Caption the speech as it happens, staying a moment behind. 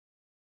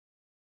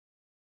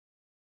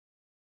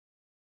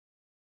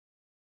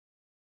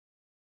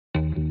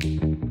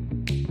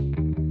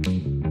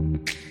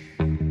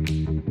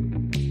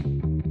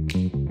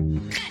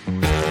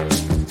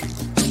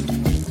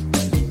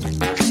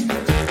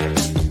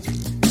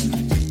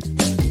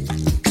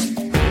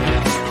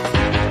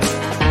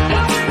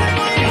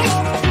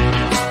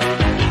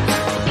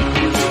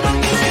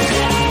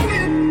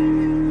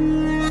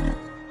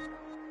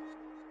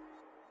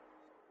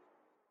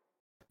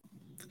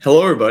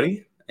Hello,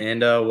 everybody,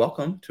 and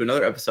welcome to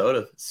another episode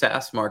of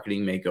SaaS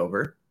Marketing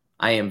Makeover.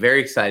 I am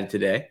very excited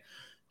today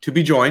to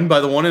be joined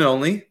by the one and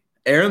only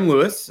Erin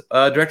Lewis,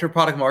 Director of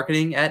Product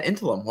Marketing at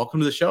Intellum.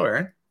 Welcome to the show,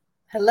 Erin.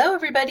 Hello,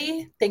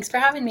 everybody. Thanks for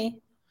having me.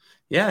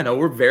 Yeah, no,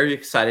 we're very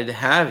excited to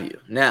have you.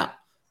 Now,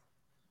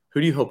 who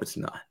do you hope it's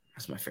not?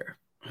 That's my favorite.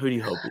 Who do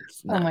you hope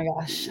it's not? Oh my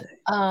gosh.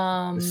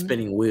 The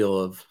spinning wheel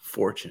of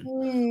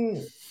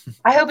fortune.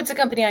 I hope it's a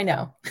company I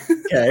know.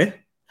 Okay.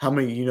 How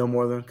many? You know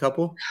more than a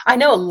couple? I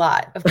know a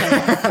lot of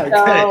companies.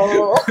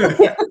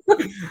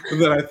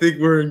 Then I think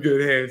we're in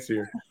good hands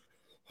here.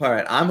 All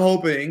right. I'm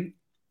hoping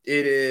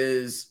it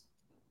is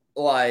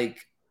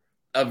like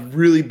a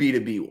really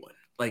B2B one,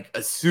 like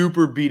a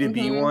super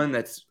B2B one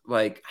that's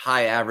like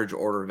high average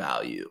order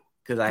value,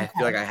 because I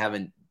feel like I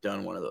haven't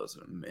done one of those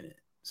in a minute.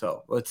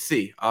 So let's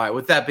see. All right.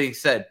 With that being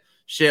said,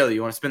 Shayla,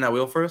 you want to spin that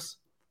wheel for us?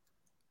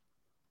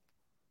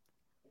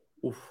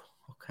 Oof,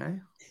 okay.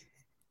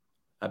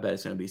 I bet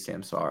it's going to be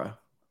Samsara.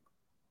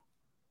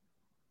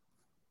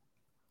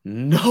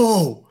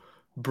 No,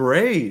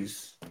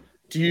 Braze.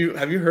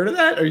 Have you heard of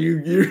that?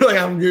 You're like,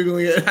 I'm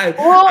Googling it.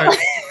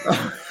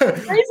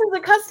 Braze is a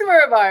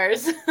customer of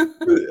ours.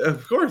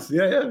 Of course.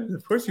 Yeah.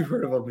 Of course you've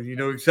heard of them, and you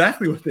know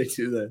exactly what they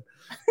do then.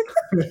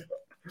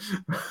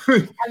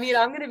 I mean,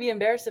 I'm going to be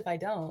embarrassed if I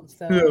don't.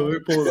 So yeah, let me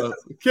pull it up.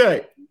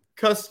 Okay.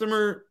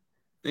 Customer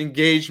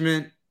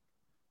engagement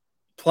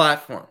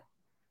platform.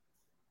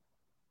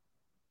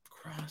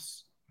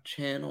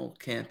 Cross-channel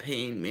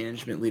campaign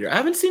management leader. I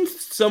haven't seen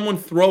someone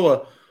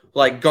throw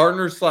a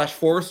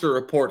Gartner/Forrester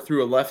report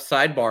through a left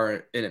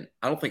sidebar in it.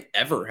 I don't think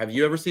ever. Have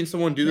you ever seen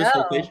someone do this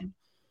location?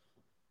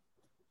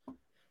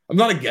 I'm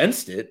not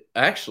against it,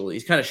 actually.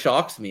 It kind of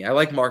shocks me. I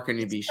like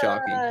marketing to be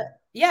shocking.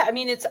 Yeah, I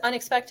mean, it's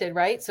unexpected,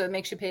 right? So it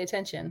makes you pay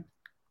attention.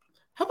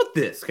 How about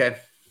this, okay?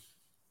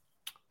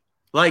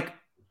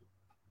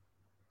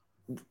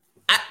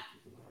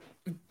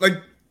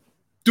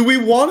 Do we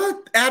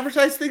want to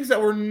advertise things that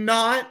we're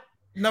not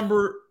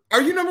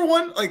are you number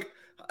one?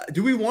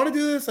 Do we want to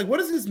do this? What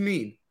does this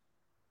mean?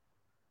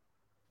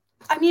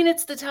 I mean,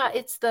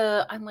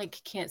 I'm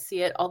like, can't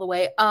see it all the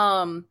way.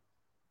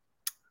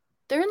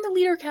 They're in the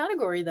leader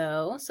category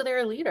though. So they're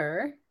a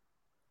leader.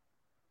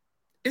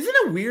 Isn't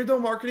it weird though,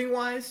 marketing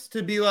wise,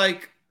 to be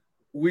like,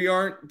 we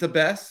aren't the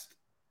best?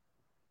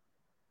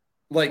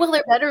 Well,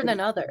 they're better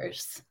than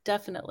others.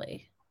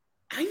 Definitely.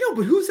 I know,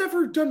 but who's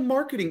ever done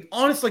marketing?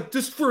 Honestly,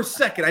 just for a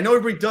second, I know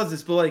everybody does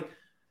this, but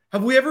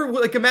have we ever,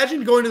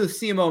 imagine going to the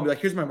CMO and be like,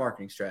 here's my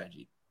marketing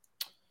strategy.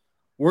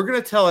 We're going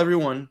to tell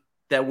everyone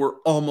that we're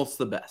almost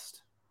the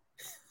best.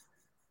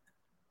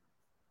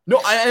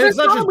 No, it's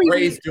not just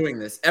Braze doing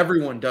this.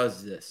 Everyone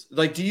does this.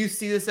 Do you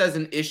see this as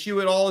an issue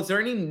at all? Is there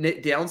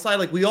any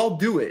downside? We all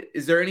do it.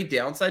 Is there any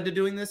downside to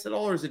doing this at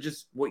all? Or is it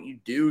just what you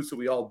do, so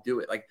we all do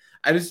it?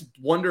 I just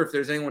wonder if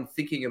there's anyone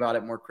thinking about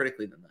it more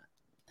critically than that.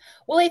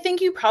 Well, I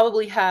think you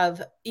probably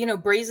have,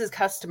 Braze's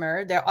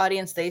customer, their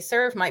audience they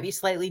serve might be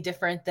slightly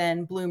different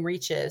than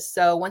Bloomreach's.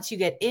 So once you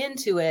get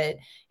into it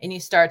and you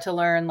start to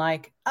learn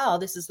oh,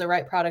 this is the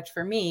right product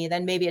for me,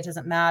 then maybe it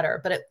doesn't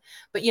matter. But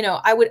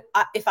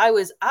if I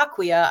was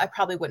Acquia, I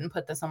probably wouldn't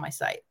put this on my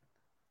site.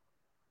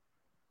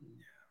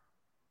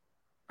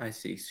 I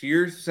see. So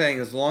you're saying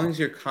as long as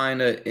you're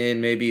kind of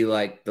in maybe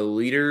the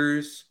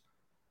leaders,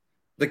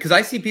 because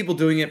I see people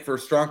doing it for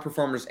strong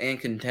performers and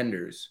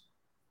contenders.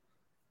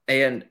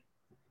 And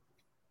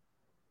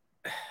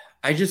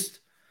I guess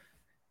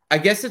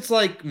it's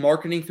like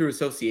marketing through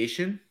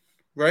association,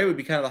 right? Would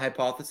be kind of the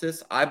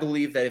hypothesis. I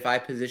believe that if I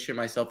position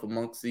myself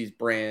amongst these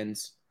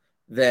brands,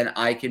 then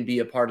I can be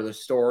a part of the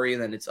story,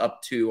 and then it's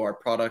up to our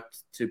product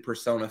to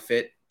persona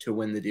fit to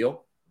win the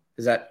deal.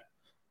 Is that?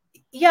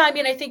 Yeah, I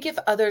mean, I think if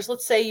others,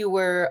 let's say you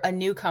were a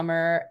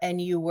newcomer and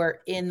you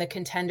were in the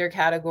contender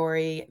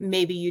category,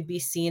 maybe you'd be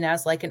seen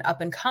as an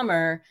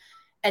up-and-comer.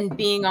 And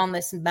being on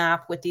this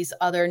map with these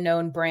other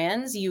known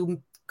brands,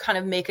 you kind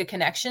of make a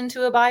connection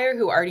to a buyer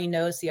who already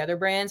knows the other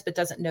brands but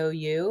doesn't know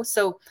you.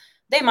 So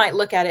they might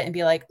look at it and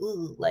be like,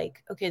 ooh,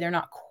 okay, they're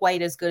not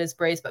quite as good as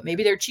Braze, but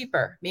maybe they're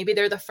cheaper. Maybe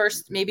they're the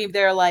first, maybe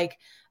they're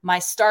my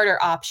starter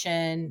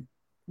option,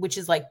 which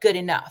is good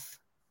enough.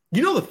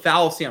 You know the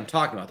fallacy I'm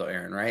talking about though,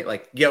 Erin, right? You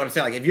get what I'm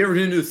saying? If you ever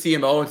do the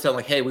CMO and said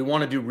hey, we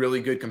want to do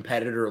really good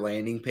competitor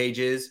landing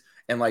pages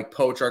and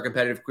poach our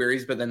competitive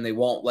queries, but then they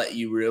won't let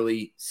you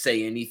really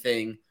say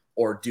anything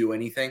or do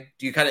anything.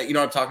 Do you kind of, you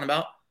know what I'm talking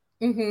about?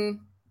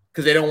 Mm-hmm.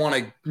 Because they don't want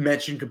to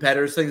mention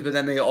competitors things, but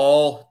then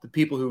the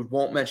people who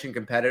won't mention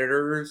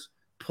competitors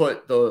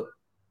put the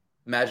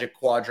Magic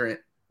Quadrant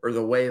or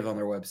the Wave on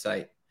their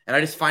website. And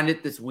I just find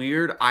it this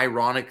weird,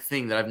 ironic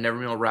thing that I've never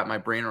been able to wrap my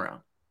brain around.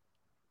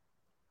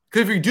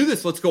 Because if you do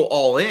this, let's go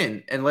all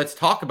in and let's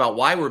talk about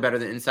why we're better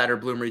than Insider,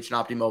 Bloomreach,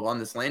 and Optimove on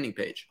this landing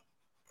page.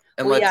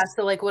 And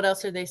so what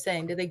else are they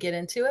saying? Did they get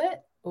into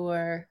it?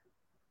 Or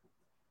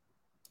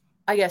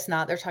I guess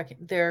not.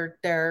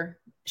 They're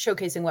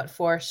showcasing what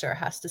Forrester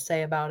has to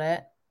say about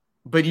it.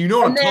 But you know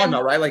what I'm talking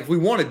about, right? If we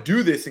want to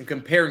do this and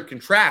compare and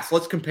contrast,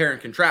 let's compare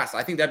and contrast.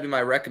 I think that'd be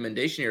my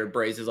recommendation here at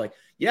Braze is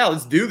yeah,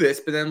 let's do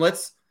this, but then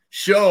let's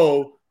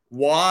show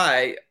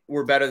why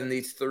we're better than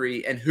these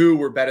three and who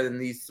we're better than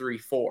these three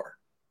for.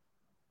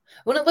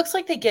 When it looks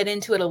like they get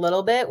into it a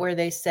little bit where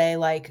they say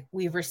like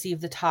we've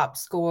received the top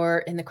score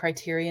in the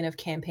criterion of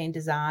campaign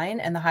design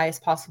and the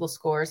highest possible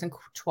scores in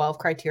 12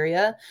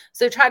 criteria.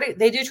 So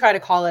they do try to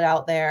call it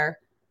out there.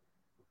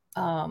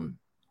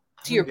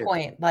 To your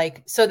point,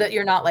 like so that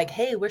you're not like,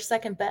 hey, we're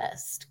second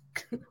best.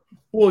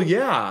 Well,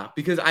 yeah,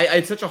 because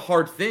it's such a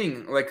hard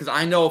thing. Like, because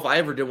I know if I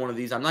ever did one of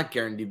these, I'm not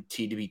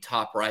guaranteed to be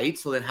top right.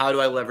 So then how do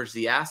I leverage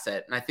the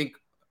asset? And I think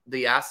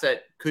the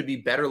asset could be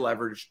better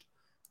leveraged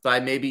by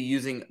maybe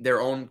using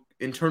their own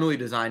internally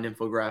designed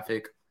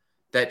infographic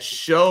that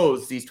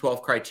shows these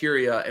 12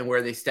 criteria and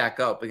where they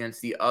stack up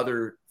against the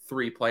other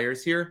three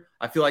players here.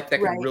 I feel like that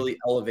could really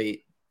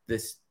elevate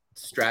this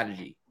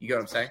strategy. You get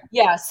what I'm saying?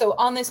 Yeah. So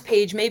on this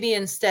page, maybe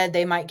instead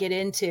they might get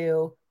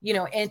into,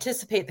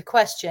 anticipate the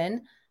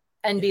question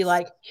and be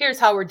like, here's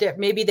how we're different.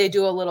 Maybe they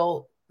do a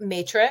little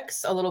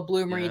matrix, a little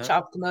Blue Reach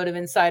Automotive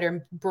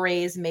Insider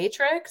Braze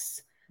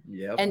matrix,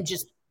 and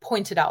just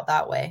point it out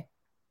that way.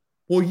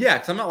 Well, yeah,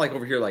 because I'm not like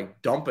over here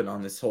like dumping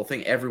on this whole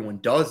thing. Everyone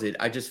does it.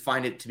 I just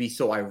find it to be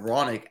so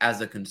ironic as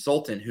a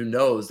consultant who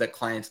knows that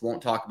clients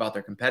won't talk about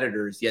their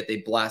competitors, yet they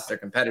blast their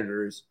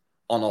competitors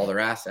on all their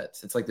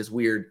assets. It's like this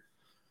weird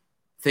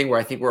thing where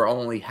I think we're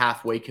only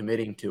halfway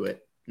committing to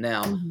it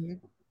now.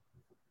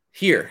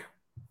 Here,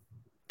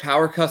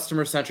 power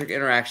customer-centric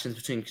interactions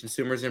between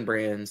consumers and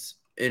brands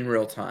in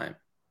real time.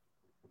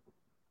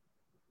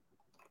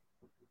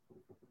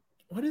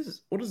 What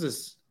does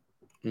this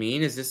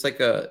mean? Is this like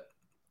a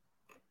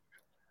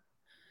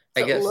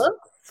So it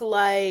looks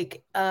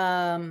like,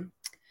 like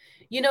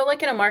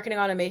in a marketing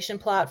automation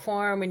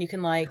platform when you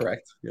can like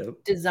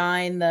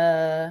design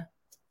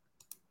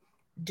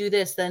do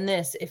this, then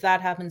this. If that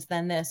happens,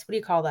 then this. What do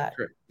you call that?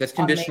 Sure. That's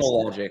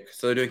conditional logic.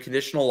 So they're doing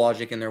conditional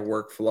logic in their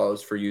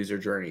workflows for user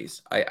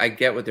journeys. I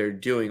get what they're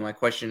doing. My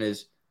question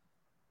is,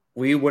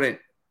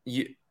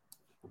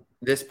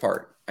 this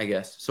part, I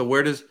guess. So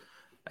I'm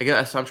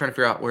trying to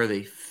figure out where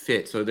they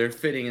fit. So they're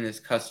fitting in this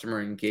customer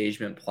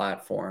engagement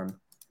platform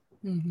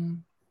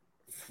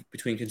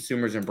between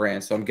consumers and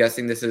brands. So I'm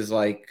guessing this is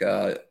like,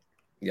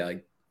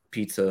 like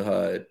Pizza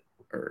Hut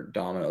or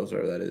Domino's,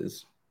 whatever that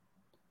is.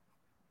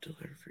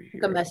 Delivery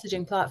like a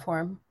messaging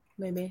platform,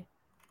 maybe.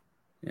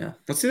 Yeah.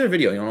 Let's see their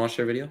video. You want to watch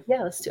their video?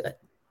 Yeah, let's do it.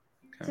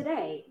 Okay.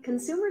 Today,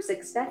 consumers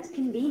expect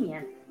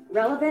convenient,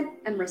 relevant,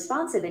 and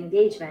responsive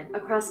engagement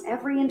across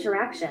every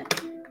interaction,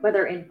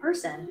 whether in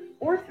person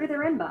or through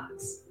their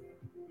inbox.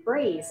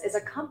 Braze is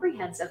a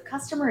comprehensive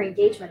customer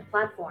engagement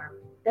platform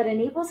that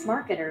enables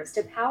marketers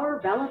to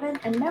power relevant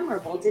and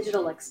memorable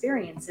digital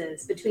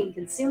experiences between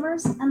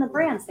consumers and the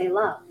brands they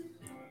love.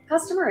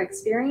 Customer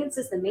experience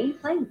is the main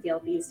playing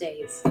field these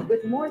days,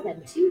 with more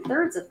than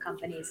 2/3 of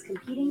companies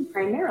competing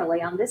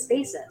primarily on this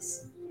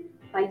basis.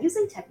 By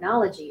using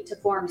technology to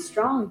form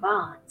strong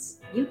bonds,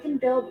 you can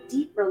build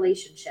deep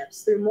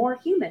relationships through more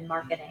human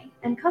marketing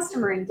and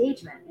customer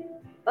engagement.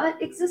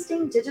 But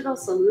existing digital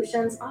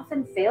solutions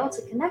often fail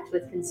to connect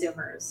with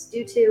consumers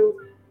due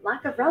to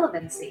lack of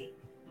relevancy,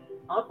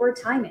 awkward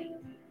timing,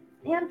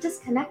 and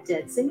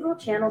disconnected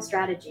single-channel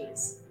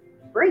strategies.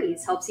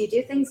 Braze helps you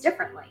do things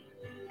differently.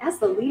 As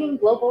the leading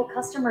global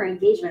customer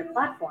engagement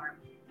platform,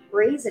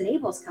 Braze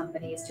enables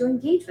companies to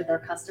engage with their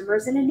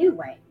customers in a new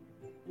way,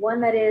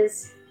 one that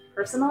is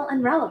personal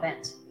and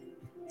relevant,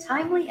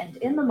 timely and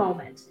in the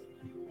moment,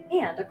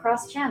 and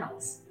across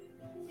channels.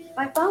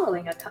 By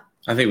following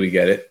I think we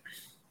get it.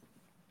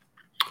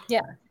 Yeah.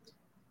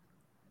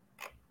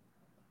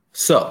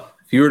 So,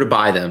 if you were to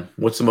buy them,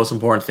 what's the most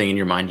important thing in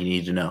your mind you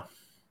need to know?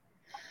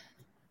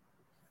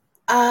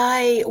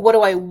 What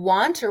do I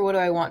want or what do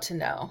I want to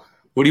know?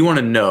 What do you want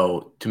to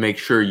know to make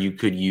sure you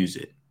could use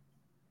it?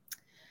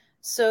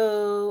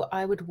 So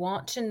I would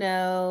want to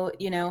know,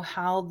 can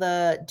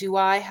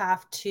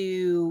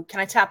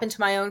I tap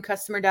into my own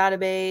customer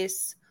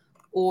database,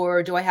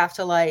 or do I have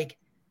to like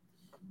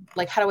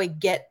how do I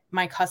get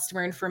my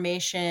customer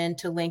information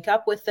to link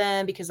up with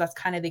them? Because that's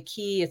kind of the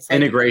key. It's like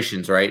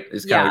integrations, right?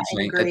 Is kind of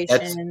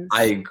integrations.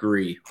 I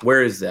agree.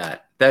 Where is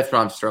that? That's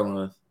what I'm struggling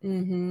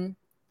with.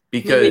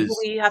 Because maybe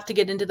we have to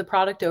get into the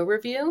product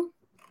overview.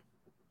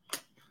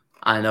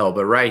 I know,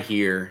 but right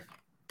here,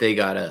 they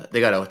gotta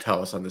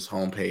tell us on this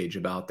homepage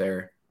about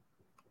their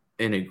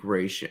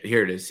integration.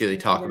 Here it is. See, they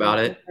talk about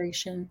it.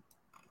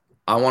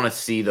 I want to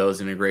see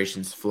those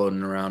integrations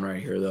floating around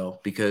right here, though,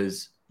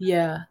 because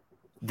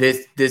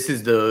this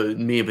is the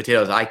meat and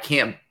potatoes. I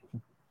can't.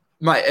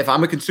 If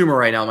I'm a consumer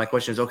right now, my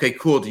question is, okay,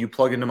 cool. Do you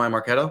plug into my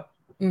Marketo?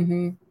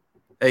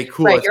 Hey,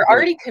 cool. Right, you're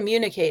already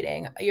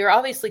communicating. You're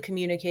obviously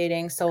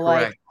communicating. So,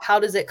 like, how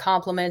does it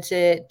complement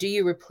it? Do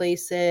you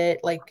replace it?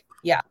 Like,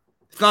 yeah.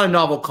 It's not a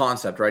novel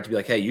concept, right? To be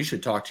like, hey, you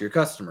should talk to your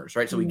customers,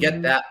 right? So we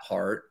get that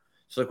part.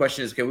 So the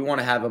question is, okay, we want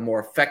to have a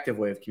more effective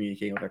way of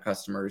communicating with our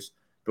customers,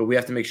 but we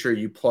have to make sure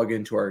you plug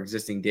into our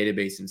existing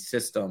database and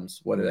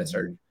systems, whether that's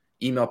our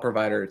email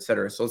provider, et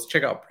cetera. So let's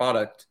check out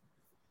product.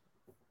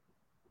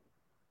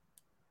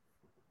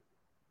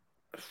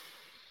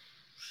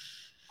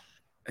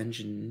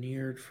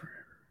 Engineered for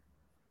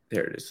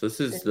There it is. So this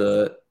is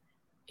the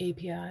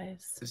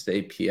APIs. This is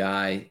the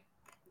API.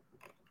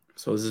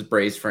 So this is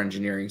Braze for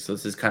engineering. So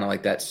this is kind of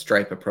like that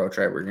Stripe approach,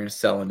 right? We're going to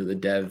sell into the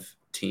dev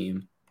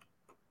team.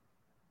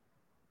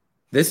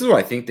 This is what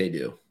I think they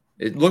do.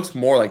 It looks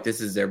more like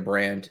this is their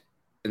brand,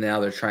 and now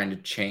they're trying to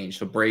change.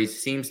 So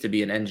Braze seems to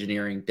be an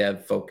engineering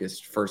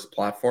dev-focused first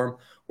platform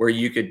where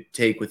you could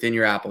take within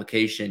your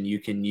application, you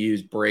can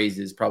use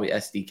Braze's probably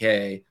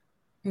SDK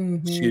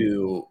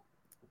to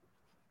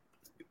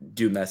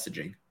do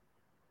messaging.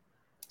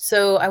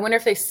 So I wonder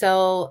if they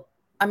sell,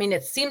 I mean,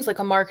 it seems like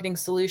a marketing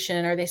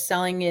solution. Are they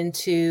selling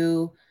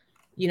into,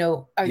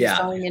 are they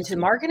selling into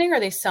marketing? Or are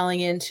they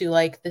selling into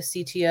like the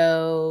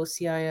CTO,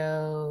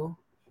 CIO?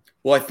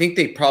 Well, I think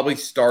they probably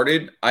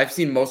started. I've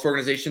seen most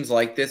organizations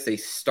like this. They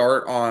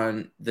start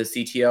on the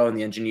CTO and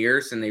the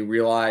engineers, and they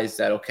realize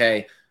that,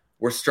 okay,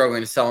 we're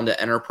struggling to sell into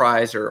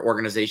enterprise or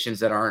organizations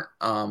that aren't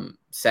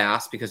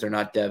SaaS because they're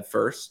not dev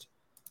first.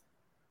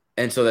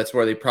 And so that's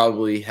where they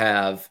probably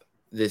have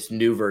this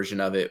new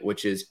version of it,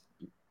 which is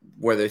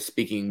where they're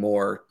speaking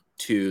more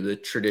to the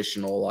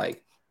traditional,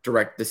 like the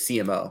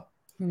CMO.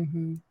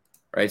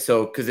 Right.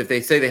 So, because if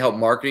they say they help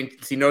marketing,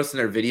 see, notice in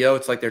their video,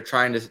 it's like they're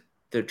trying to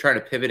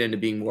pivot into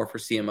being more for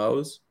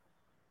CMOs.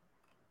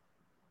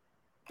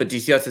 But do you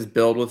see how it says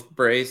build with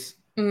Braze?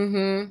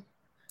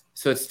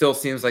 So it still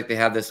seems like they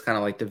have this kind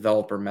of like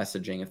developer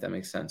messaging, if that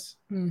makes sense.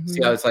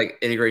 See how it's like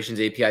integrations,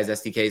 APIs,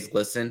 SDKs,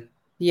 listen.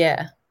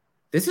 Yeah.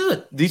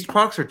 These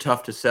products are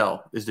tough to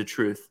sell, is the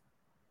truth.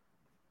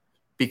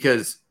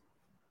 Because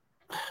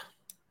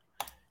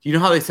you know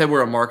how they said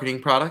we're a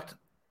marketing product?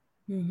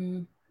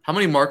 How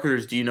many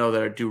marketers do you know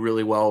that do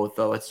really well with,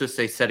 let's just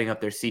say, setting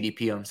up their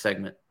CDP on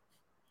Segment?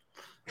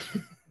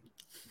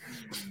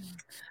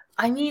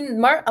 I mean,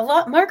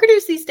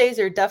 marketers these days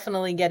are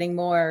definitely getting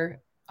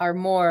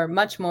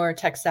much more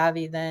tech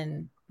savvy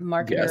than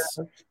marketers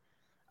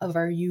of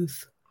our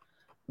youth.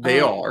 They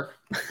are.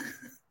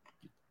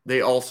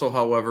 They also,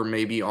 however,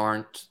 maybe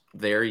aren't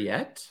there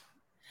yet.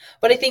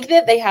 But I think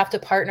that they have to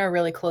partner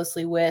really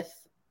closely with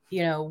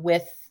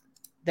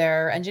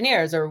their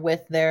engineers or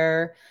with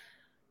their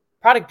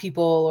product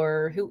people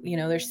or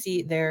their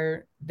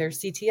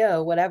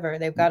CTO, whatever.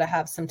 They've got to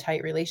have some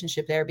tight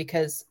relationship there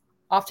because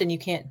often you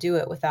can't do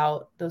it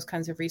without those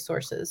kinds of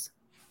resources.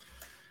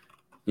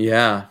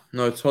 Yeah,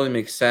 no, it totally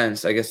makes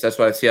sense. I guess that's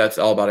why it's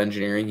all about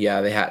engineering.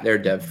 Yeah, they're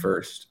dev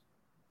first.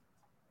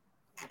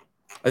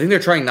 I think they're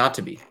trying not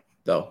to be,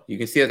 though. You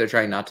can see that they're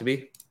trying not to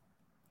be.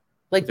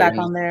 Like back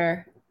on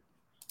their...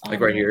 Like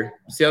right here.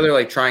 See how they're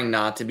like trying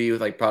not to be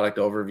with like product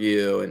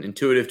overview and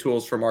intuitive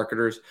tools for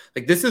marketers.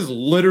 Like this is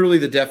literally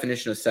the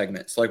definition of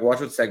Segment. So like watch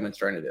what Segment's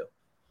trying to do.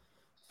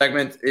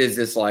 Segment is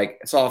this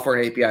like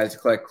software and APIs to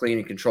collect, clean,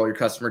 and control your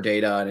customer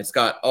data. And it's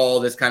got all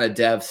this kind of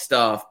dev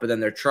stuff, but then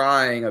they're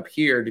trying up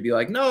here to be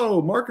like,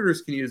 no,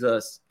 marketers can use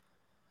us.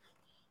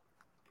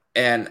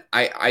 And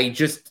I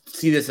just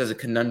see this as a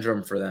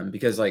conundrum for them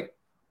because like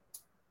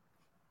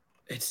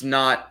it's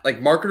not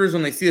like marketers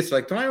when they see this, they're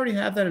like, don't I already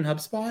have that in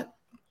HubSpot?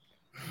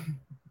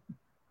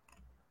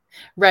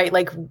 Right.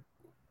 Like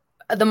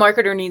the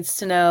marketer needs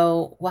to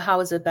know, well, how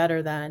is it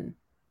better than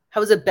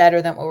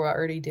what we're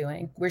already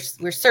doing? We're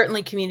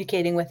certainly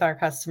communicating with our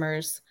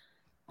customers.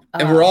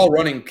 And we're all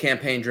running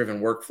campaign driven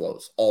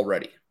workflows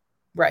already.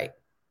 Right.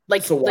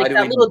 Like, so like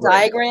that little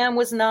diagram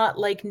was not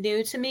like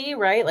new to me,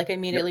 right? Like I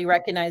immediately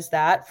recognized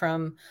that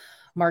from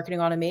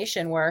marketing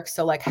automation work.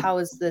 So like, how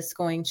is this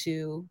going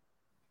to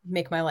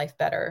make my life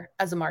better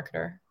as a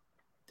marketer?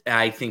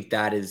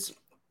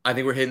 I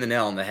think we're hitting the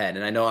nail on the head.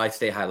 And I know I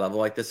stay high level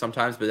like this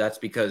sometimes, but that's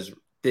because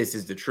this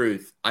is the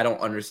truth. I don't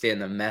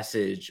understand the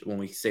message when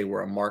we say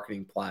we're a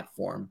marketing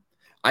platform.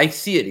 I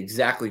see it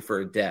exactly for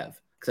a dev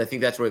because I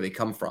think that's where they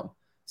come from.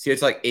 See,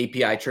 it's like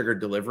API triggered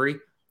delivery.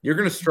 You're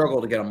going to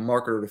struggle to get a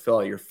marketer to fill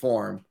out your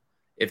form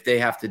if they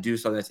have to do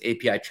something that's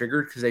API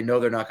triggered because they know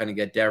they're not going to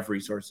get dev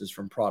resources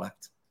from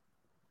product.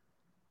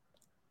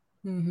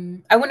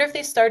 I wonder if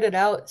they started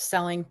out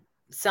selling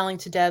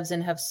to devs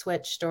and have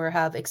switched or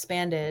have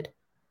expanded.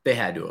 They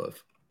had to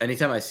have.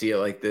 Anytime I see it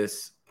like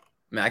this,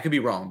 I mean, I could be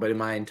wrong, but in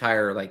my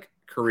entire like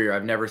career,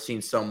 I've never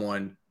seen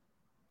someone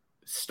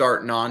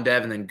start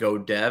non-dev and then go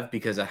dev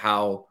because of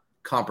how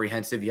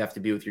comprehensive you have to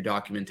be with your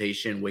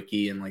documentation,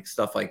 wiki, and like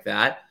stuff like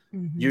that.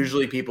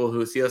 Usually people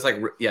who see us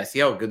like, yeah, see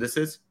how good this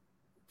is?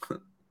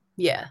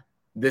 Yeah.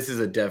 This is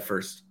a dev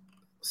first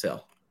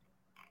sale.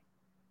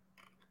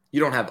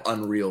 You don't have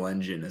Unreal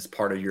Engine as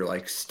part of your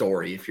like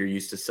story if you're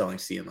used to selling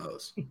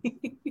CMOs.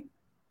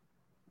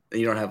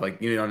 You don't have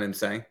like, you know what I'm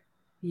saying?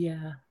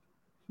 Yeah.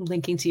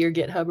 Linking to your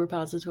GitHub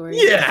repository.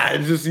 Yeah.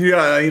 It's just, you know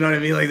what I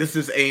mean? Like this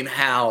just ain't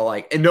how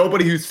like, and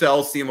nobody who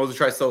sells CMOs or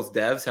tries to sell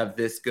devs have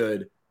this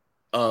good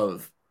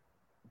of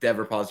dev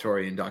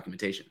repository and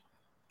documentation.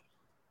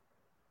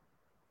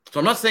 So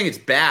I'm not saying it's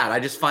bad.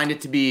 I just find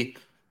it to be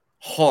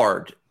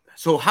hard.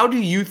 So how do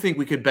you think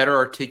we could better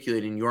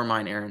articulate in your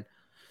mind, Aaron,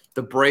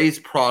 the Braze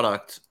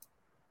product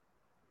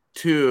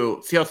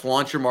to see how to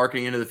launch your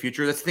marketing into the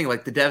future? That's the thing.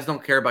 Like the devs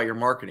don't care about your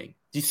marketing.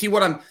 Do you see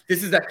what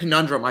this is that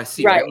conundrum I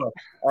see, right?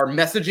 Our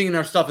messaging and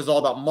our stuff is all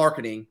about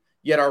marketing.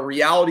 yet our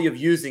reality of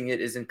using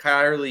it is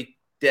entirely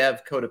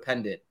dev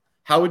codependent.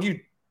 How would you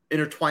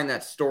intertwine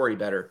that story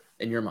better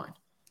in your mind?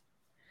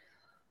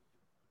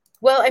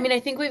 Well, I mean, I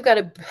think we've got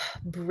to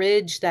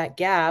bridge that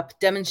gap,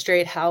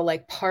 demonstrate how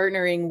like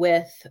partnering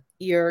with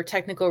your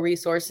technical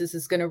resources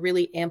is going to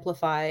really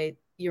amplify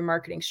your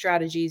marketing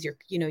strategies,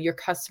 your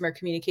customer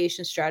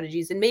communication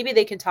strategies. And maybe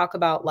they can talk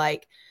about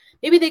like,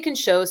 maybe they can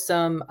show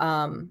some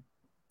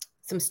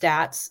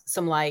stats,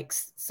 some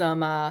likes,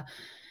 some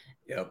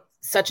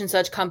such and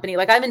such company.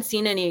 Like I haven't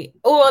seen any.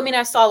 Oh, I mean,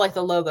 I saw like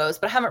the logos,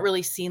 but I haven't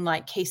really seen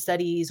like case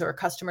studies or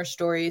customer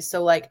stories.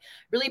 So like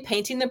really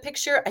painting the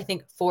picture, I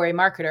think for a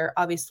marketer,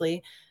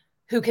 obviously,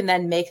 who can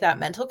then make that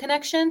mental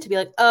connection to be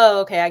like,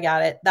 oh, okay, I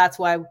got it. That's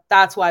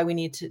why we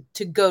need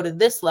to go to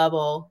this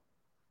level,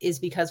 is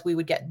because we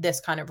would get this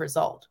kind of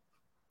result.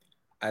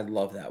 I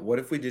love that. What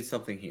if we did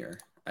something here?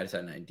 I just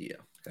had an idea.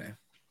 Okay.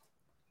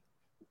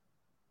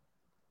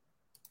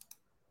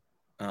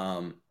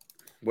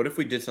 What if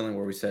we did something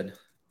where we said,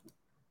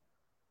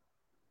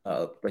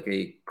 like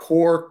a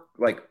core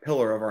like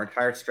pillar of our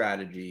entire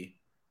strategy.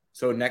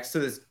 So next to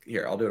this,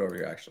 here, I'll do it over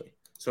here actually.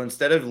 So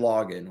instead of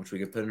login, which we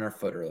could put in our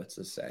footer, let's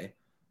just say,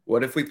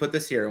 what if we put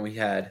this here and we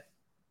had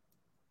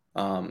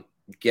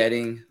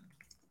getting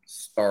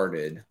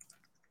started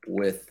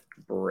with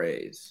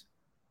Braze,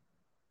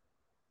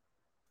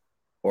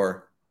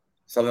 or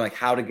something like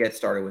how to get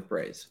started with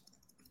Braze?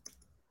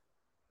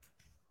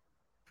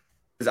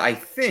 Because I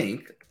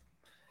think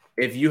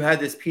if you had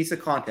this piece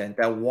of content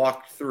that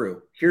walked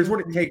through, here's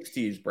what it takes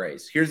to use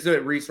Braze. Here's the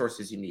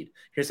resources you need.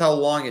 Here's how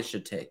long it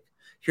should take.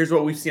 Here's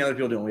what we've seen other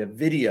people doing. We have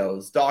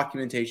videos,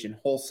 documentation,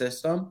 whole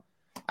system.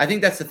 I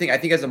think that's the thing. I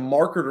think as a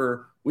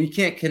marketer, we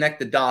can't connect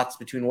the dots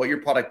between what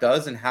your product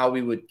does and how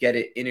we would get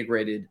it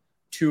integrated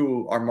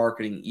to our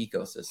marketing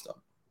ecosystem.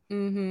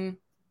 Mm-hmm.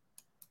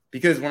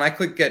 Because when I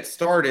click get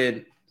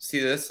started, see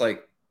this?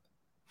 Like,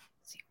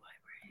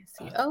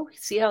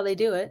 see how they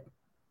do it.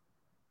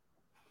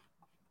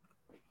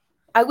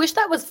 I wish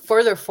that was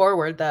further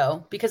forward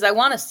though, because I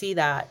want to see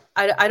that.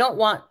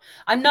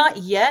 I'm not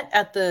yet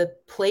at the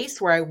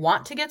place where I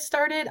want to get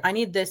started. I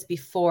need this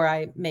before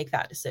I make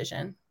that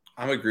decision.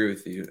 I agree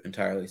with you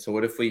entirely. So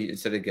what if we,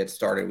 instead of get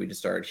started, we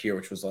just started here,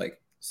 which was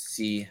like,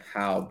 see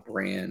how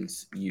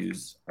brands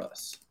use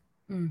us.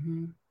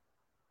 Mm-hmm.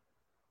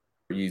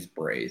 Use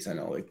Braze. I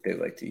know like they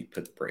like to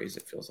put Braze,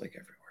 it feels like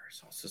everywhere.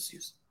 So let's just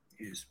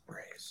use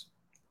Braze.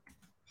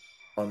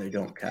 Oh, they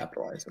don't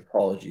capitalize.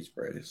 Apologies,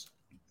 Braze.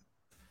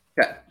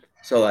 Okay.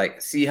 So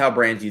like see how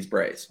brands use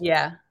Braze.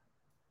 Yeah.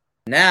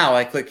 Now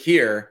I click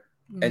here,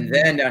 and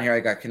then down here I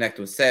got connect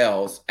with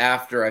sales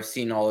after I've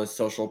seen all this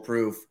social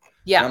proof.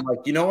 Yeah. And I'm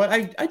like, you know what?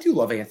 I do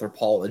love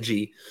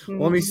Anthropologie.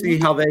 Well, let me see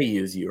how they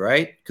use you,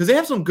 right? Because they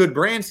have some good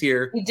brands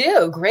here. We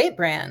do, great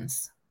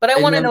brands. But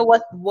I want to know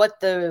what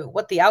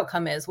the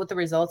outcome is, what the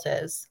result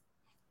is.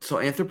 So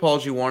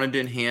Anthropologie wanted to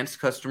enhance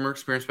customer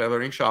experience by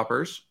alerting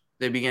shoppers.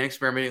 They began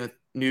experimenting with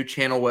new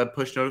channel web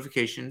push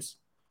notifications.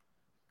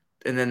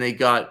 And then they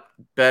got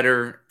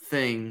better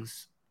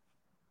things.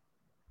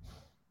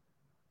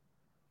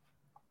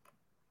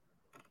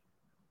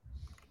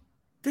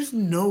 There's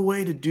no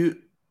way to do.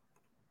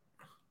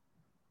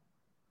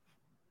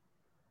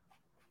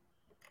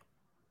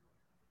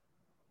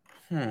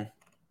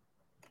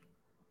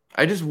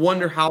 I just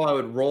wonder how I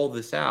would roll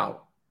this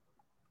out.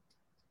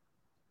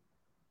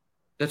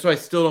 That's why I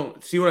still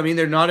don't see what I mean.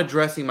 They're not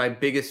addressing my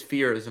biggest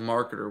fear as a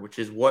marketer, which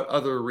is what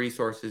other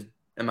resources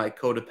am I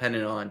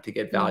codependent on to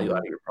get value out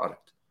of your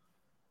product?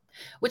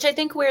 Which I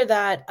think where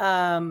that,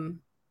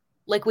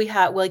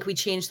 we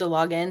changed the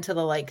login to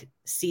the like,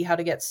 see how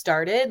to get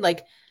started,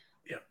 like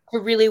to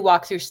really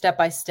walk through step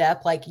by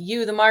step, like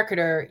you, the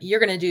marketer,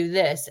 you're going to do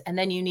this. And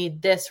then you need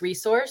this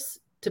resource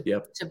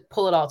to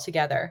pull it all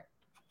together.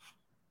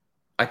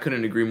 I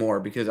couldn't agree more,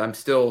 because I'm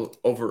still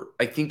over.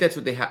 I think that's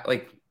what they have.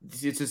 Like,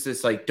 it's just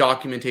this like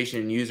documentation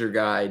and user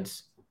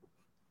guides.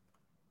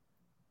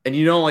 And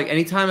like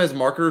anytime as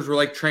marketers, we're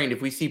like trained,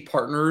 if we see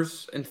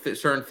partners and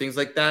certain things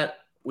like that,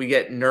 we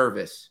get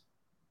nervous.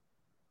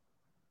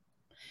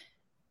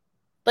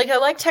 Like I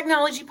like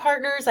technology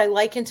partners. I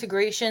like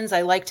integrations.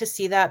 I like to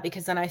see that,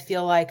 because then I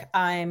feel like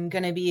I'm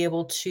going to be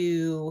able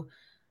to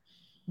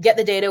get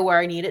the data where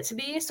I need it to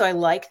be. So I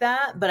like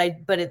that,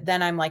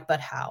 then I'm like, but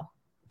how?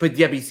 But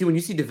yeah, but you see, when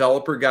you see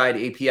developer guide,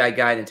 API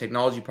guide, and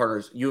technology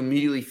partners, you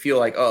immediately feel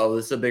like, oh,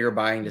 this is a bigger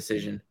buying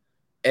decision.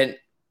 And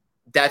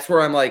that's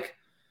where I'm like,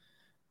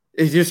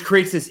 it just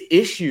creates this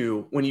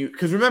issue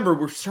because remember,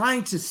 we're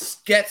trying to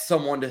get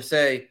someone to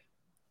say,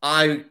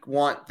 I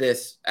want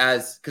this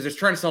because they're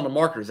trying to sell to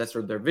marketers. That's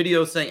what their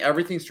videos saying.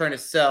 Everything's trying to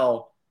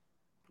sell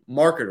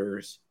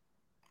marketers.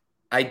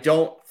 I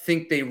don't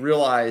think they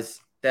realize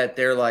that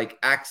they're like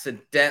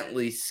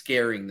accidentally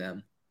scaring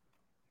them.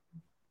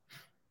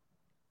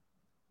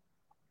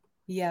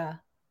 Yeah.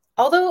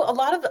 Although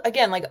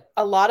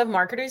a lot of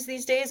marketers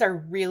these days are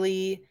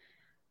really,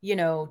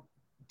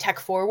 tech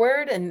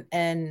forward and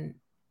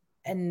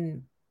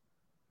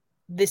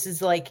this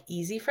is like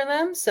easy for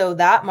them. So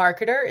that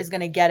marketer is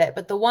going to get it.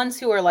 But the ones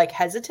who are like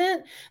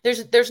hesitant,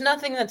 there's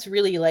nothing that's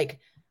really like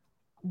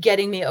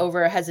getting me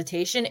over a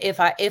hesitation if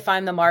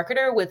I'm the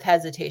marketer with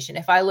hesitation.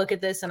 If I look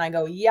at this and I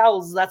go,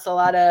 yowls, that's a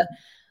lot of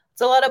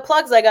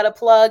plugs I got to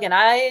plug, and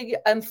I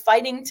am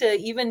fighting to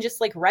even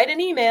just like write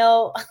an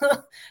email.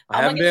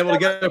 I haven't been able to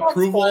get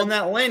approval on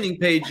that landing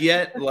page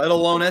yet, let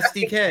alone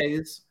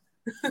SDKs.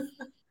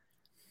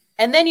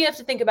 And then you have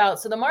to think about,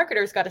 so the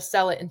marketer's got to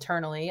sell it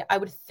internally, I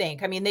would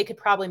think. I mean, they could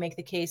probably make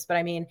the case, but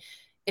I mean,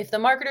 if the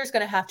marketer's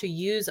going to have to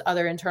use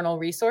other internal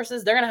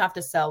resources, they're going to have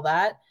to sell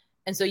that.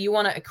 And so you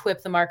want to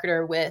equip the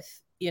marketer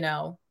with, you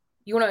want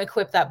to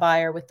equip that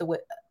buyer with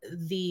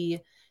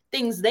the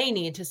things they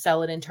need to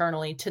sell it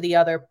internally to the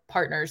other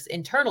partners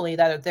internally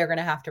that they're going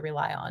to have to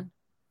rely on.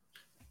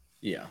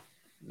 Yeah,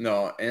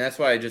 no. And that's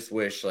why I just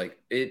wish like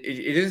it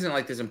isn't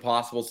like this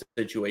impossible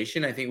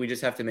situation. I think we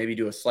just have to maybe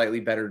do a slightly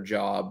better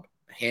job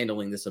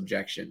handling this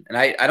objection. And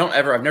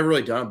I've never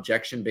really done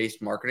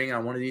objection-based marketing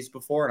on one of these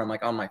before. And I'm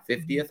like on my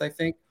 50th, I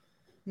think.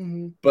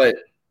 Mm-hmm. But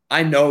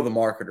I know the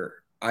marketer.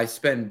 I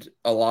spend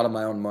a lot of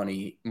my own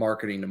money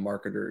marketing to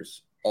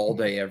marketers all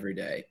day, every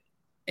day.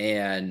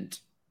 And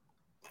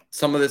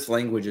some of this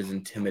language is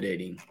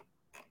intimidating.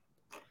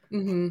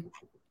 Mm-hmm.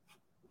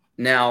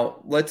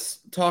 Now,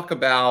 let's talk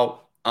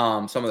about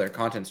some of their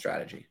content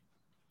strategy.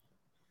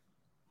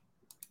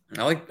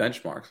 I like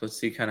benchmarks. Let's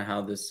see kind of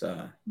how this...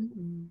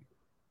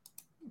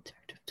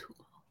 Interactive tool.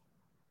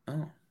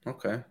 Oh,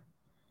 okay.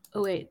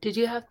 Oh, wait. Did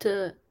you have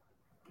to...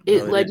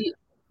 It led you...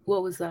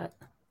 What was that?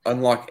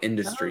 Unlock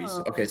industries.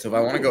 Oh, okay, so if I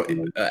want to go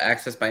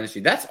access by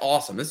industry, that's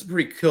awesome. This is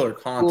pretty killer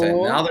content.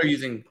 Cool. Now they're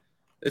using,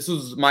 this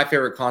was my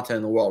favorite content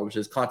in the world, which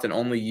is content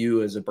only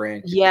you as a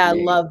brand can create. I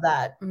love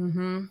that.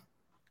 Mm-hmm.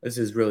 This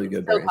is really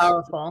good. So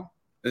powerful.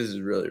 This is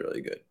really,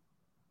 really good.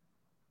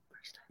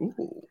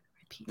 Ooh,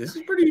 this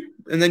is pretty.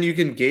 And then you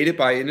can gate it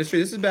by industry.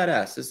 This is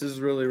badass. This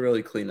is really,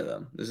 really clean of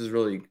them. This is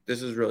really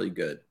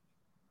good.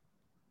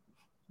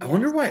 I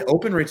wonder why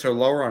open rates are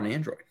lower on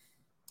Android.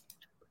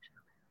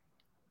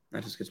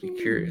 That just gets me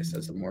curious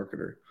as a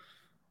marketer.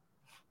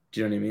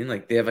 Do you know what I mean?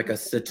 Like they have like a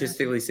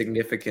statistically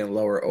significant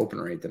lower open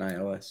rate than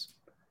iOS.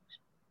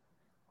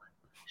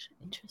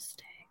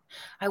 Interesting.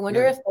 I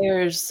wonder if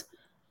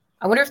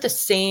the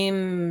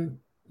same,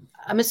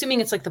 I'm assuming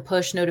it's like the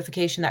push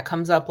notification that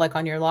comes up like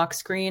on your lock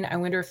screen. I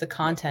wonder if the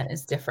content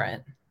is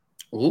different.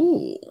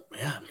 Ooh,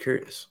 yeah, I'm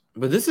curious.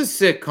 But this is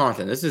sick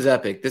content. This is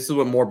epic. This is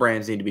what more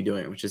brands need to be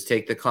doing, which is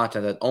take the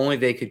content that only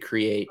they could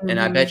create. Mm-hmm. And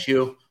I bet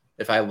you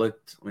if I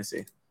looked, let me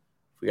see.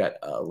 We got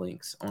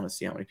links. I want to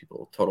see how many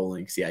people total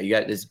links. Yeah, you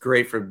got this.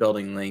 Great for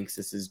building links.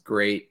 This is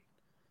great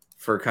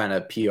for kind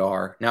of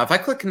PR. Now, if I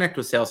click connect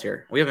with sales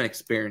here, we haven't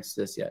experienced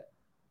this yet.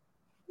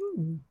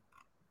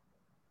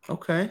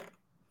 Okay.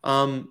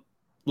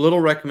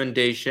 Little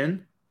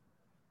recommendation.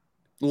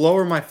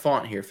 Lower my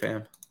font here,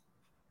 fam,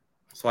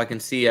 so I can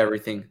see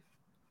everything.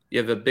 You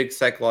have a big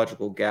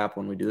psychological gap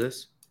when we do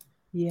this.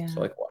 Yeah.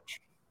 So like,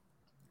 watch.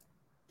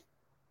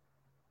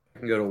 I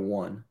can go to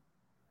 1.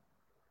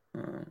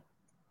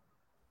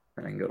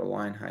 And I can go to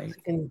line height. You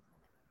can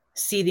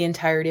see the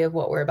entirety of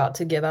what we're about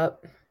to give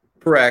up.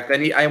 Correct. I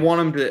need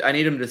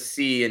them to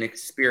see and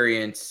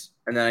experience,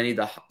 and then I need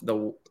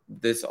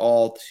this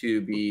all to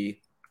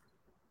be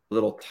a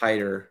little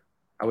tighter.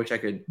 I wish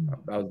I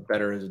was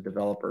better as a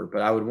developer,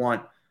 but I would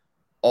want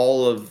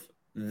all of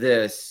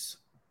this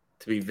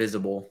to be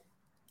visible.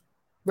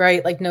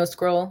 Right, like no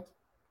scroll.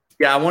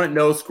 Yeah, I want it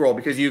no scroll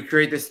because you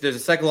create this. There's a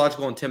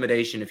psychological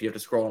intimidation if you have to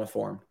scroll on a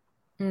form.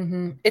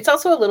 Mm-hmm. It's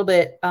also a little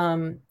bit.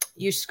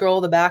 You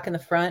scroll the back and the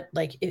front,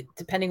 like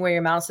depending where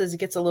your mouse is, it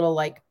gets a little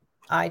like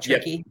eye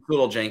tricky. Yeah, a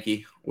little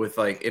janky with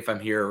like if I'm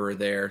here or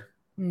there.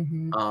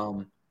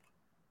 Mm-hmm.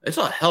 It's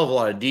a hell of a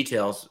lot of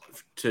details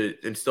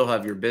and still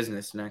have your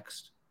business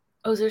next.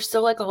 Oh, there's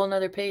still like a whole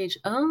nother page.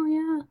 Oh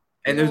yeah.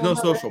 And there's no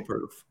social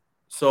proof.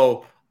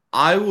 So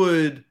I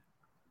would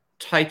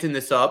tighten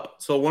this up.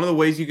 So one of the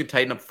ways you can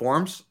tighten up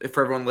forms,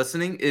 for everyone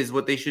listening, is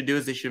what they should do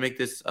is they should make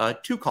this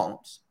 2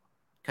 columns.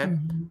 Okay.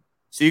 Mm-hmm.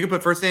 So you can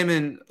put first name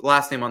and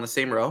last name on the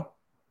same row.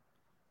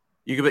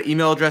 You can put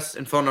email address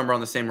and phone number on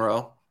the same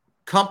row.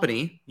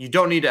 Company, you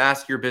don't need to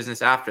ask your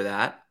business after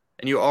that.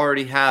 And you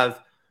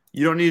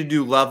don't need to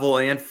do level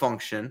and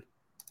function.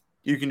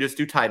 You can just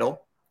do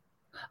title.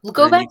 We'll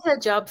go back to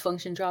that job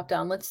function drop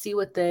down. Let's see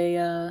what they,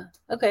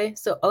 okay.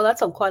 So,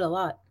 that's quite a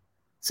lot.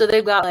 So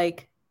they've got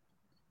like,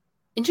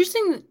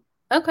 interesting.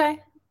 Okay.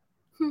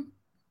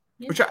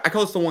 Yeah. Which I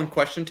call this the 1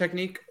 question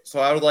technique. So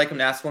I would like them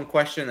to ask 1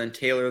 question and then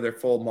tailor their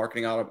full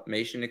marketing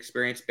automation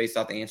experience based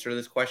off the answer to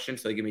this question.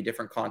 So they give me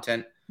different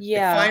content.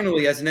 Yeah. And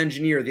finally, as an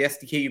engineer, the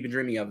SDK you've been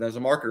dreaming of, and as a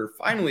marketer,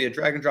 finally a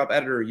drag and drop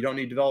editor you don't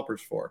need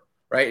developers for,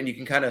 right? And you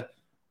can kind of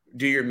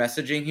do your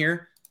messaging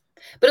here.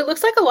 But it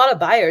looks like a lot of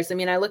buyers. I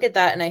mean, I look at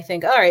that and I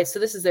think, all right, so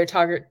this is their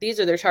target. These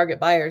are their target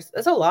buyers.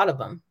 That's a lot of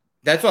them.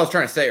 That's what I was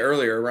trying to say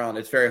earlier around.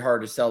 It's very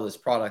hard to sell this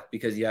product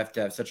because you have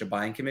to have such a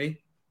buying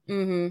committee.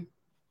 Mm-hmm.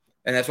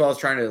 And that's why I was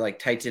trying to like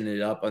tighten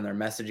it up on their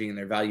messaging and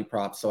their value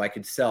props so I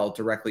could sell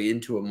directly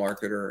into a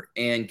marketer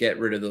and get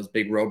rid of those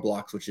big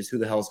roadblocks, which is who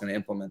the hell is going to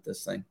implement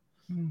this thing?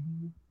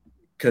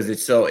 Because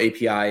it's so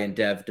API and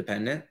dev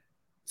dependent.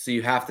 So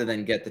you have to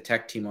then get the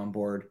tech team on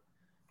board.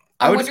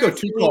 I would just go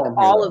two column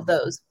all of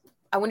those.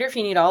 I wonder if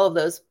you need all of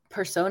those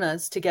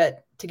personas to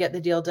get the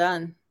deal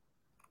done.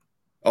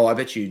 Oh, I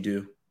bet you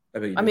do. I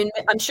mean,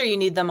 I'm sure you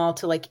need them all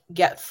to like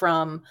get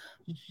from,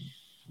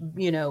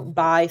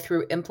 buy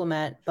through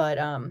implement, but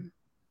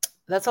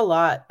that's a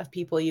lot of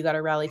people you got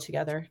to rally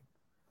together.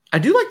 I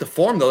do like the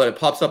form though that it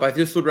pops up. I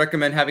just would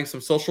recommend having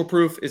some social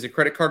proof. Is a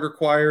credit card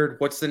required?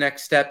 What's the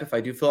next step if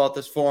I do fill out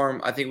this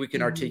form? I think we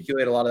can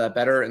articulate a lot of that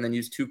better, and then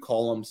use 2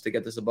 columns to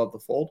get this above the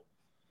fold.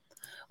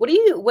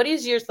 What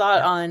is your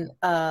thought on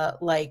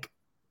like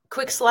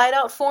quick slide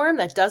out form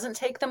that doesn't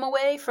take them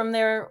away from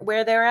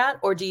where they're at,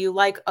 or do you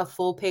like a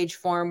full page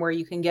form where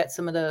you can get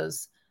some of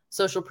those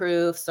social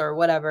proofs or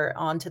whatever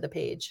onto the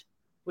page?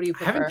 What do you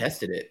prefer? I haven't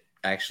tested it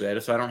actually. I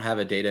don't have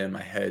a data in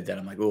my head that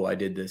I'm like, oh, I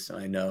did this and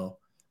I know.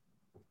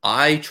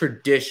 I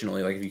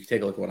traditionally, like if you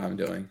take a look at what I'm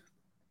doing,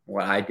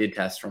 what I did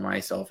test for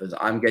myself is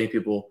I'm getting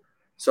people.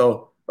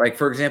 So like,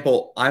 for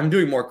example, I'm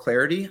doing more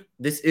clarity.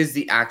 This is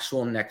the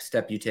actual next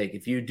step you take.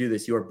 If you do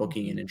this, you are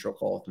booking an intro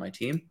call with my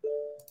team.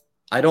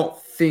 I don't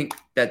think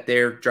that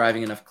they're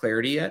driving enough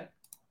clarity yet,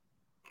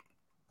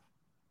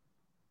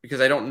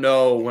 because I don't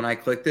know when I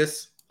click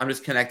this, I'm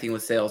just connecting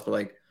with sales, but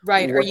like,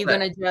 right. Are you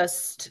going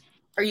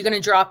to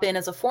drop in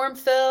as a form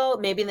fill?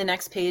 Maybe the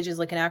next page is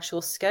like an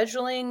actual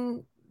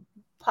scheduling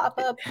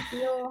pop-up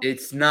deal?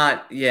 It's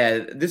not. Yeah.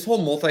 This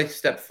whole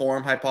multi-step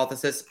form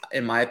hypothesis,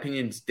 in my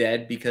opinion, is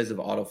dead because of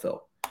autofill.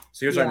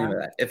 So here's what I mean by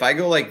that. If I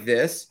go like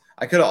this,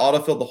 I could have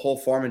autofilled the whole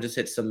form and just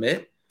hit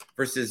submit,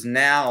 versus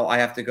now I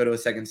have to go to a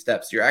second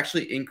step. So you're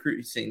actually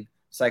increasing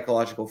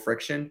psychological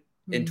friction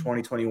in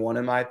 2021,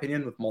 in my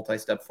opinion, with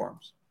multi-step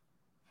forms.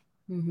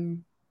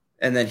 And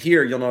then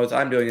here, you'll notice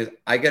I'm doing is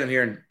I get them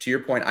here, and to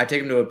your point, I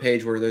take them to a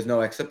page where there's no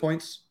exit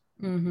points.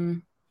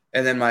 And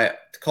then my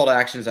call to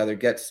action is either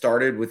get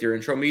started with your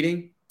intro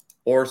meeting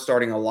or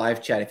starting a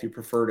live chat if you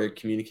prefer to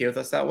communicate with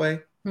us that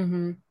way.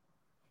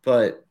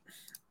 But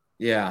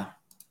yeah,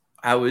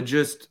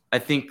 I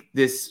think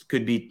this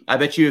could be, I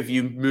bet you if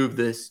you move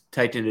this,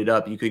 tighten it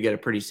up, you could get a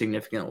pretty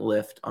significant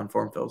lift on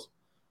form fills.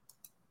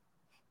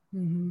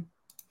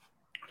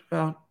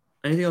 About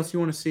anything else you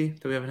want to see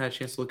that we haven't had a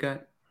chance to look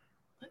at?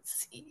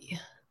 Let's see.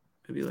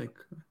 Maybe like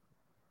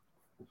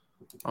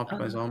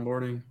optimize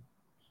onboarding.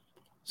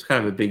 It's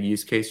kind of a big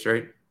use case,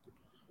 right?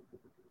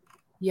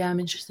 Yeah, I'm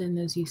interested in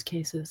those use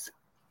cases.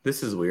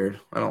 This is weird.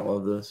 I don't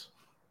love this.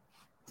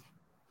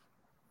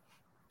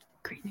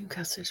 Create new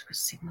customers for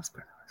seamless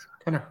progress.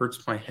 Kind of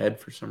hurts my head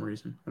for some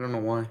reason. I don't know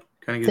why.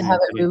 Kind of to have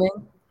it moving.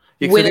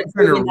 Yeah, I'm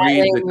trying to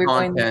read the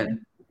content.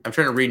 I'm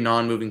trying to read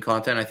non-moving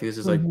content. I think this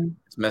is like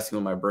it's messing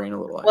with my brain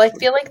a little. Well, I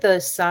feel like the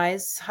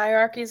size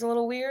hierarchy is a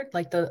little weird.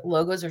 Like the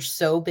logos are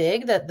so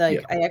big that I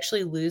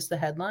actually lose the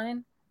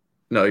headline.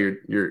 No,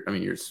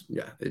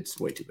 it's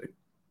way too big.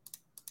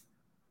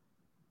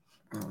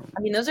 I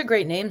mean, those are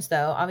great names,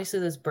 though. Obviously,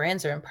 those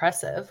brands are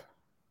impressive.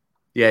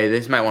 Yeah,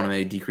 they might want to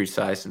maybe decrease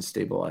size and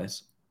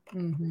stabilize.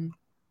 And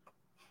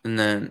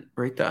then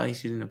break the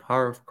ice using the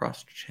power of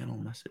cross-channel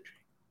messaging.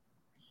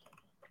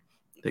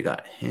 They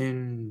got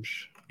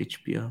Hinge,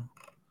 HBO.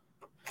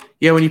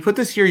 Yeah, when you put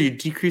this here, you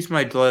decrease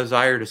my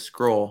desire to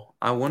scroll.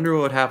 I wonder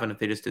what would happen if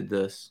they just did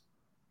this.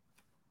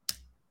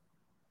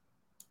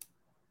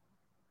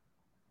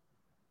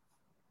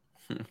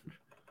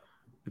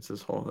 It's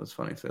this whole, that's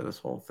funny. So this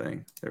whole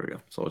thing. There we go.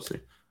 So let's see.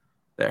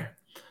 There.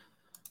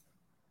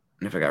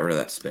 And if I got rid of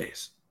that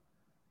space.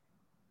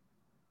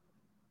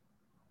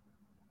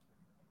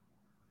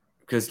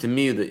 Because to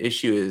me, the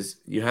issue is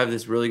you have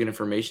this really good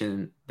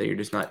information that you're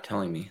just not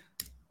telling me.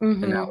 And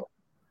now,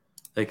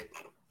 like,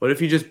 what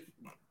if you just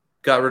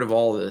got rid of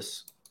all of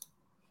this?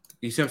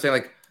 You see what I'm saying?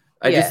 Like,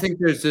 I just think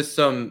there's just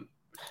some,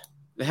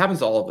 it happens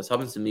to all of us, it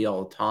happens to me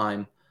all the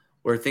time,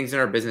 where things in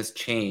our business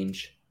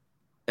change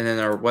and then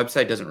our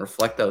website doesn't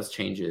reflect those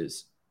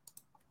changes.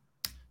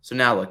 So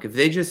now look, if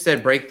they just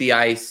said break the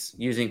ice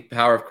using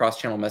power of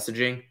cross-channel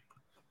messaging,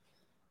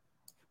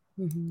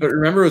 but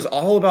remember, it was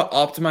all about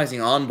optimizing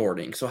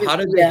onboarding. So how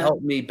did they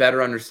help me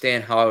better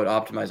understand how I would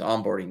optimize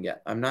onboarding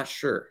yet? I'm not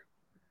sure.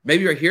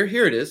 Maybe right here.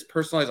 Here it is.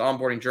 Personalized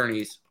onboarding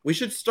journeys. We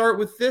should start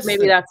with this.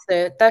 Maybe that's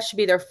it. That should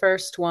be their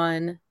first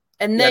one.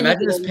 And then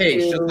imagine this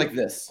page just like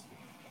this.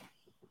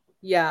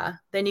 Yeah.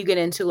 Then you get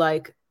into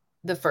like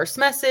the first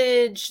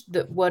message,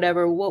 what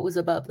was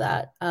above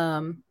that.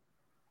 Whatever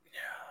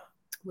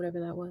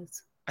that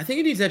was. I think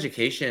it needs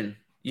education.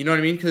 You know what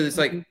I mean? Because it's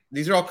like,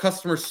 these are all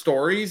customer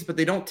stories, but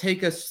they don't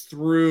take us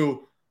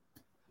through.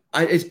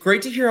 It's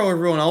great to hear how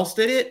everyone else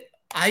did it.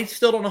 I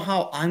still don't know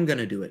how I'm going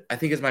to do it. I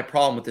think is my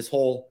problem with this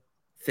whole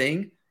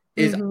thing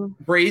is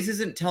Braze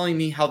isn't telling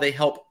me how they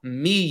help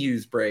me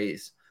use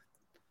Braze.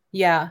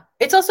 Yeah.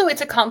 It's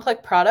a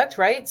complex product,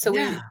 right? So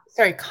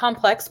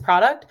complex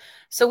product.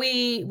 So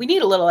we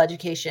need a little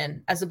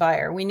education as a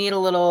buyer. We need a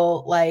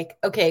little like,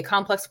 okay,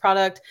 complex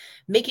product,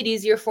 make it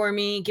easier for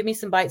me, give me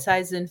some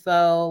bite-sized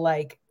info,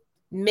 like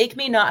make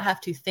me not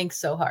have to think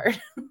so hard.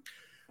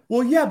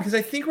 Well, yeah, because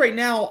I think right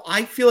now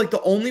I feel like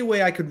the only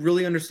way I could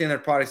really understand their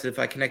products is if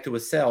I connected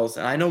with sales.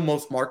 And I know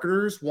most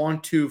marketers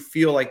want to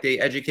feel like they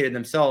educated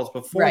themselves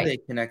before they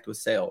connect with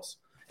sales.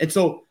 And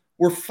so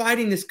we're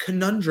fighting this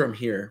conundrum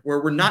here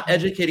where we're not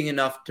educating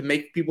enough to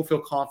make people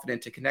feel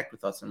confident to connect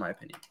with us, in my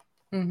opinion.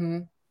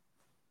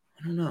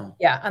 I don't know.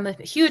 Yeah, I'm a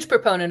huge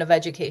proponent of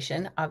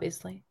education,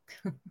 obviously.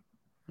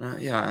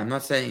 Yeah, I'm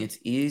not saying it's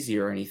easy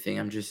or anything.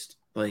 I'm just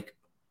like,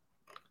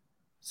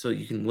 so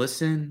you can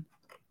listen,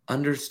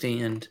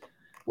 understand.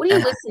 What are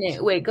you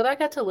listening? Wait, go back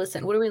out to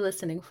listen. What are we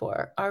listening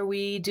for? Are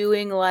we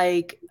doing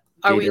like,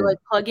 are we like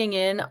plugging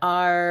in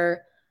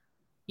our,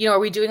 are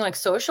we doing like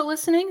social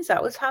listening? Is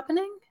that what's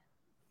happening?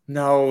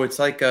 No, it's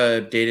like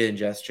a data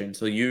ingestion.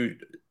 So you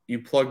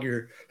plug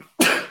your,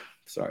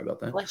 sorry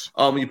about that.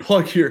 You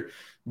plug your,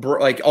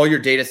 like all your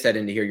data set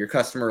into here, your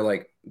customer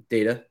like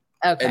data.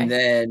 Okay. And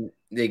then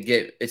they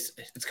get, it's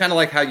kind of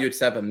like how you would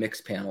set up a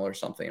mix panel or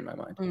something in my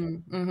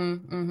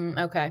mind.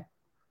 Okay.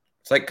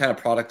 It's like kind of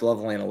product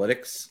level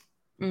analytics.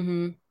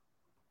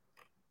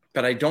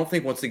 But I don't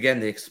think, once again,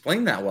 they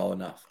explain that well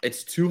enough.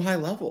 It's too high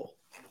level.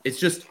 It's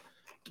just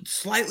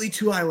slightly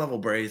too high level,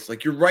 Braze.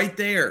 Like you're right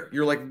there.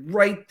 You're like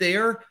right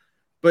there.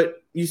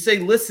 But you say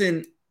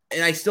listen,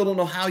 and I still don't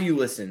know how you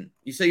listen.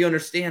 You say you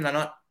understand. I'm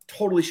not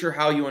totally sure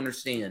how you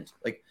understand.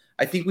 Like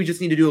I think we just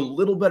need to do a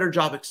little better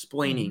job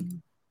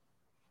explaining.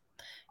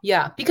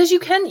 Yeah, because you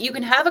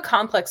can have a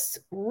complex,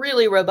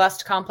 really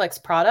robust, complex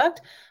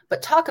product,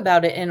 but talk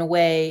about it in a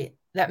way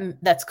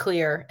that's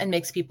clear and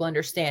makes people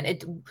understand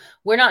it.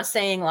 We're not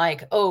saying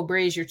like, oh,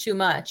 Braze, you're too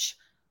much.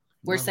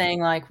 We're saying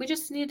like, we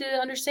just need to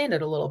understand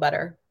it a little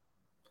better.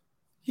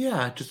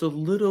 Yeah, just a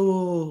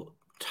little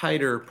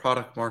tighter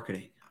product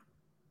marketing.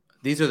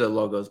 These are the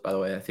logos, by the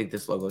way. I think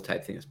this logo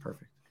type thing is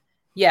perfect.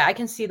 Yeah, I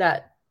can see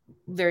that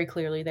very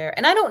clearly there.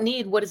 And I don't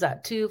need, what is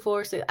that, 2,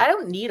 4, 6? I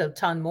don't need a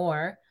ton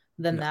more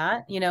than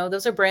that.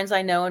 Those are brands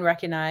I know and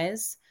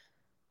recognize.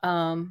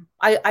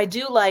 I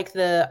do like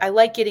I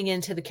like getting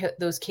into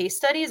those case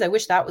studies. I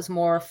wish that was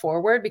more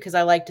forward because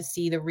I like to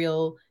see the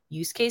real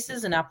use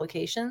cases and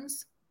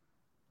applications.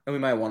 And we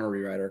might want to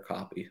rewrite our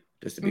copy,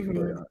 just to be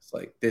completely honest.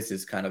 Like this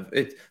is kind of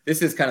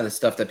the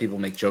stuff that people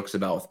make jokes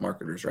about with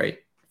marketers, right?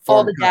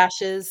 All the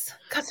dashes.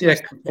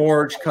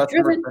 Forge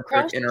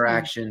customer-centric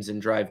interactions and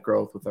drive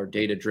growth with our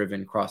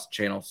data-driven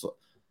cross-channel. So,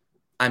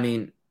 I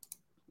mean,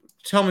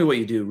 tell me what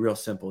you do real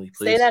simply,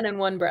 please. Say that in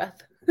one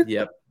breath.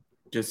 Yep.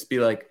 Just be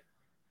like,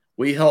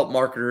 we help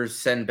marketers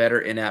send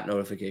better in-app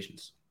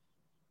notifications.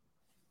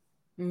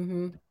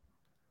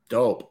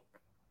 Dope.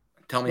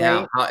 Tell me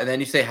how. And then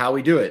you say how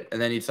we do it. And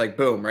then it's like,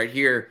 boom, right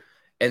here.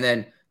 And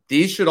then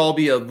these should all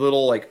be a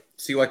little like,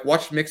 see, like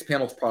watch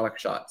Mixpanel's product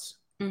shots.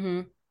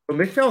 But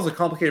Mixpanel is a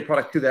complicated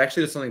product too that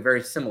actually does something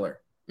very similar,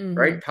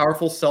 right?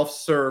 Powerful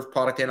self-serve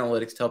product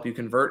analytics to help you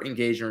convert,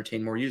 engage, and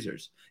retain more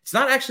users. It's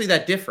not actually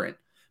that different,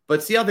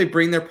 but see how they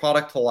bring their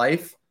product to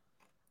life?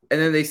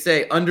 And then they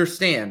say,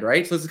 understand,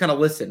 right? So this is kind of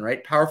listen,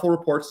 right? Powerful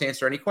reports to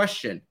answer any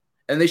question.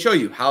 And they show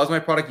you, how is my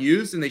product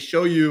used? And they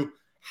show you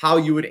how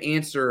you would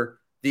answer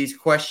these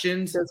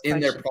questions in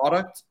their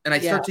product. And I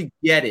start to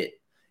get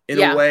it in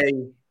a way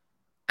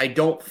I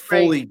don't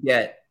fully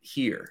get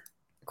here.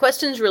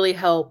 Questions really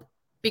help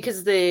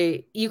because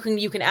you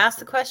can ask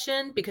the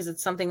question because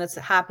it's something that's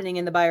happening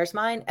in the buyer's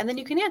mind, and then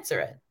you can answer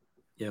it.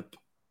 Yep.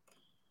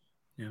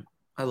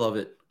 I love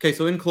it. Okay,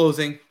 so in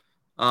closing,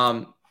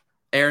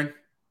 Erin,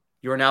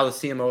 you are now the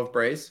CMO of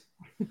Braze.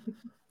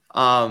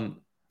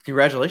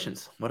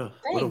 Congratulations. What a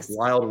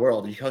wild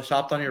world. You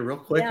shopped on here real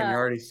quick and you're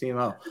already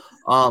CMO.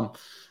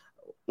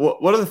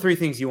 What are the 3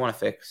 things you want to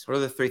fix? What are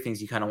the 3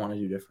 things you kind of want to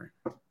do different?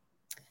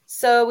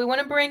 So we want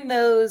to bring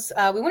those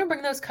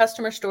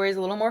customer stories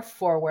a little more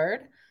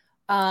forward.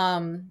 I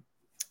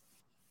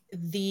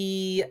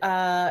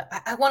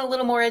want a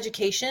little more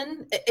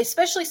education,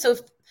 especially so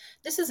if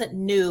this isn't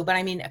new, but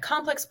I mean a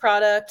complex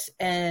product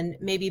and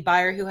maybe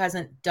buyer who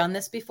hasn't done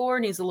this before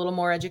needs a little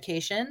more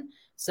education.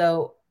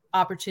 So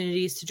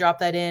opportunities to drop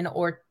that in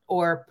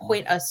or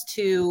point us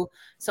to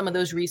some of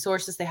those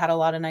resources. They had a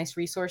lot of nice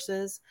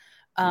resources.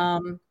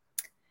 And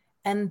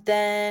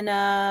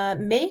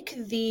then make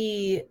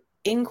the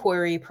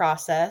inquiry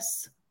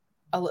process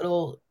a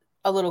little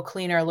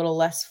cleaner, a little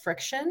less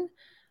friction.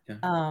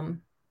 And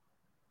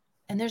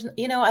there's,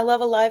 I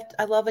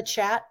love a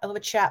chat. I love a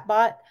chat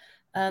bot.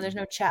 There's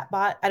no chat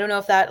bot. I don't know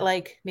if that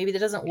maybe that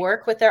doesn't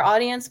work with their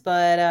audience,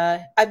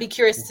 but I'd be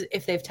curious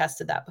if they've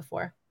tested that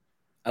before.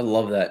 I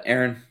love that.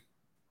 Erin,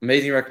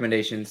 amazing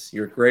recommendations.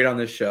 You're great on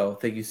this show.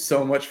 Thank you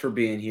so much for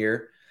being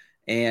here.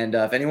 And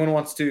if anyone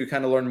wants to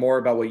kind of learn more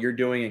about what you're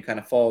doing and kind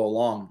of follow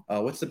along,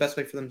 what's the best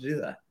way for them to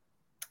do that?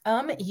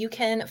 You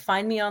can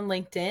find me on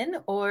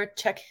LinkedIn or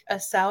check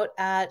us out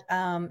at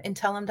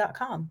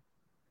Intellum.com.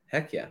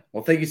 Heck yeah.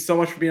 Well, thank you so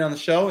much for being on the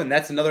show. And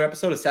that's another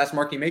episode of SaaS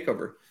Marketing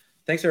Makeover.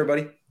 Thanks,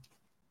 everybody.